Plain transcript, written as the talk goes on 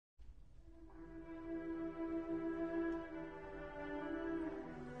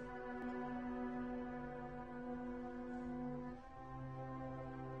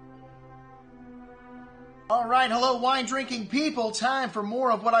All right, hello, wine-drinking people. Time for more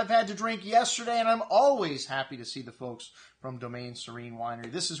of what I've had to drink yesterday, and I'm always happy to see the folks from Domaine, Serene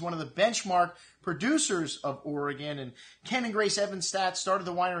Winery. This is one of the benchmark producers of Oregon, and Ken and Grace Evenstad started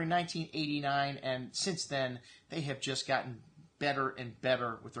the winery in 1989, and since then, they have just gotten better and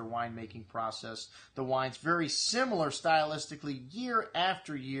better with their winemaking process. The wine's very similar stylistically year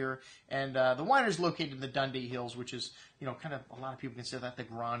after year, and the winery is located in the Dundee Hills, which is, kind of, a lot of people consider that the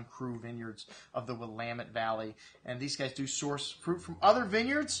Grand Cru vineyards of the Willamette Valley. And these guys do source fruit from other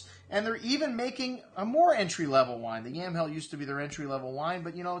vineyards, and they're even making a more entry-level wine. The Yamhill used to be their entry-level wine,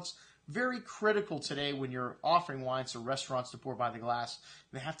 but, it's very critical today when you're offering wines to restaurants to pour by the glass.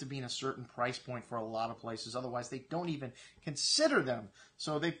 They have to be in a certain price point for a lot of places. Otherwise, they don't even consider them.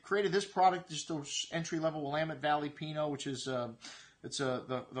 So they've created this product, just an entry-level Willamette Valley Pinot, which is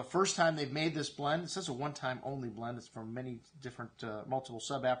the first time they've made this blend. It says a one-time only blend. It's from many different, multiple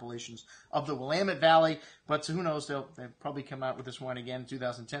sub-appellations of the Willamette Valley. But who knows, they'll probably come out with this wine again in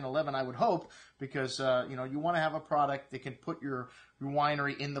 2010-11, I would hope, because, you want to have a product that can put your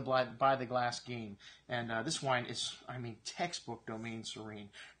winery in the by the glass game. And this wine is, textbook Domaine Serene.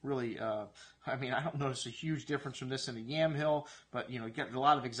 Really, I don't notice a huge difference from this in the Yamhill, but, you get a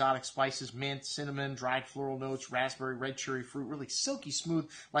lot of exotic spices, mint, cinnamon, dried floral notes, raspberry, red cherry fruit, really silky smooth,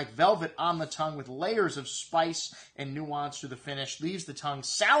 like velvet on the tongue with layers of spice and nuance to the finish. Leaves the tongue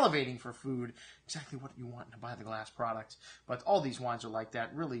salivating for food. Exactly what you want in a by the glass product. But all these wines are like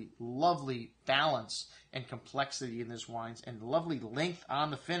that. Really lovely balance and complexity in these wines, and lovely length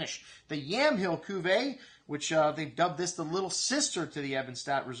on the finish. The Yamhill Cuvée, which they've dubbed this the little sister to the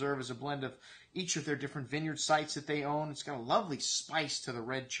Evenstad Reserve, is a blend of each of their different vineyard sites that they own. It's got a lovely spice to the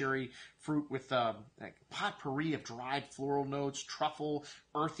red cherry fruit with a potpourri of dried floral notes, truffle,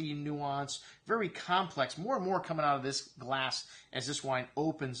 earthy nuance, very complex. More and more coming out of this glass as this wine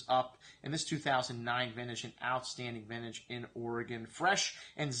opens up. And this 2009 vintage, an outstanding vintage in Oregon. Fresh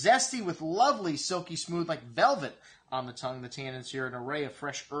and zesty with lovely silky smooth like velvet on the tongue. The tannins here, an array of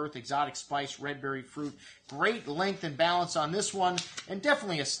fresh earth, exotic spice, red berry fruit. Great length and balance on this one, and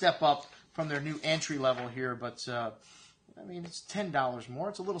definitely a step up from their new entry level here, but it's $10 more.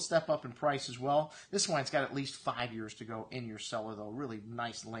 It's a little step up in price as well. This wine's got at least 5 years to go in your cellar, though. Really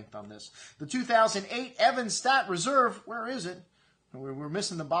nice length on this. The 2008 Evenstad Reserve, where is it? We're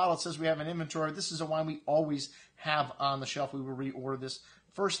missing the bottle. It says we have an inventory. This is a wine we always have on the shelf. We will reorder this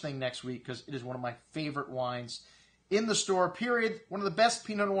first thing next week because it is one of my favorite wines in the store, period. One of the best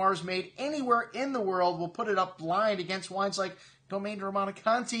Pinot Noirs made anywhere in the world. We'll put it up blind against wines like Domaine de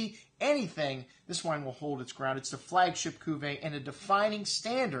Romanée-Conti, anything. This wine will hold its ground. It's the flagship cuvée and a defining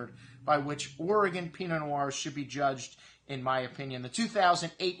standard by which Oregon Pinot Noirs should be judged, in my opinion. The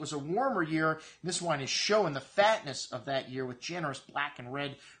 2008 was a warmer year. This wine is showing the fatness of that year with generous black and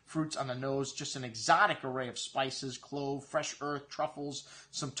red fruits on the nose, just an exotic array of spices, clove, fresh earth, truffles,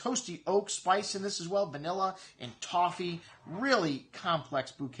 some toasty oak spice in this as well, vanilla and toffee. Really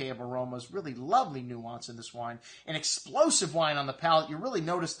complex bouquet of aromas, really lovely nuance in this wine. An explosive wine on the palate. You really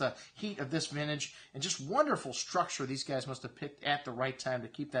notice the heat of this vintage, and just wonderful structure these guys must have picked at the right time to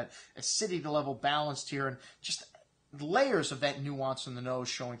keep that acidity level balanced here, and just layers of that nuance in the nose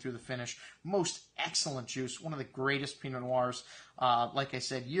showing through the finish. Most excellent juice. One of the greatest Pinot Noirs, like I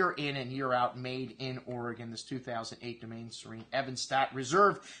said, year in and year out, made in Oregon. This 2008 Domaine Serene Evenstad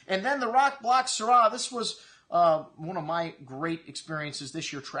Reserve. And then the Rock Block Syrah. This was one of my great experiences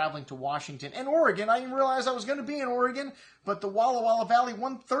this year traveling to Washington and Oregon. I didn't realize I was going to be in Oregon, but the Walla Walla Valley,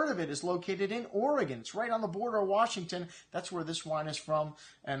 1/3 of it is located in Oregon. It's right on the border of Washington. That's where this wine is from,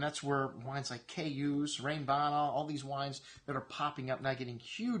 and that's where wines like KU, Serene, all these wines that are popping up now getting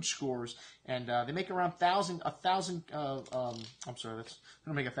huge scores, and they make around 1,000 I'm sorry, that's going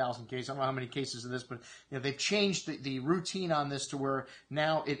to make 1,000 cases. I don't know how many cases of this, but they've changed the routine on this to where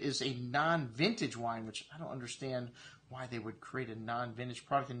now it is a non-vintage wine, which I don't understand why they would create a non-vintage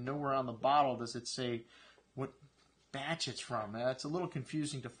product, and nowhere on the bottle does it say what batch it's from. It's a little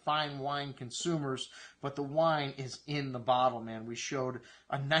confusing to fine wine consumers, but the wine is in the bottle, man. We showed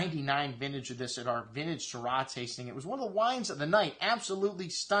a 99 vintage of this at our vintage Syrah tasting. It was one of the wines of the night. Absolutely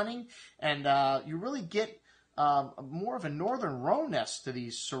stunning, and you really get more of a northern Rhone-ness to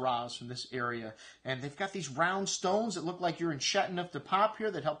these Syrahs from this area. And they've got these round stones that look like you're in Chateauneuf de Pape here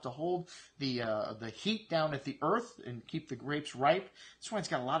that help to hold the heat down at the earth and keep the grapes ripe. This wine's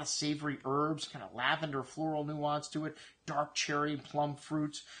got a lot of savory herbs, kind of lavender floral nuance to it. dark cherry, plum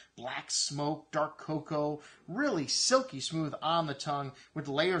fruits, black smoke, dark cocoa, really silky smooth on the tongue with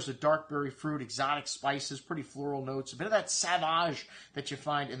layers of dark berry fruit, exotic spices, pretty floral notes, a bit of that Sauvage that you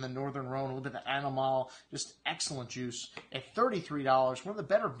find in the Northern Rhone, a little bit of Animal, just excellent juice at $33. One of the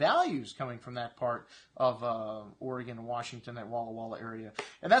better values coming from that part of Oregon and Washington, that Walla Walla area.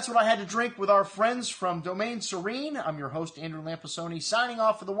 And that's what I had to drink with our friends from Domaine Serene. I'm your host, Andrew Lampasoni, signing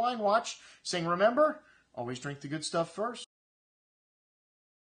off for the Wine Watch, saying remember, always drink the good stuff first.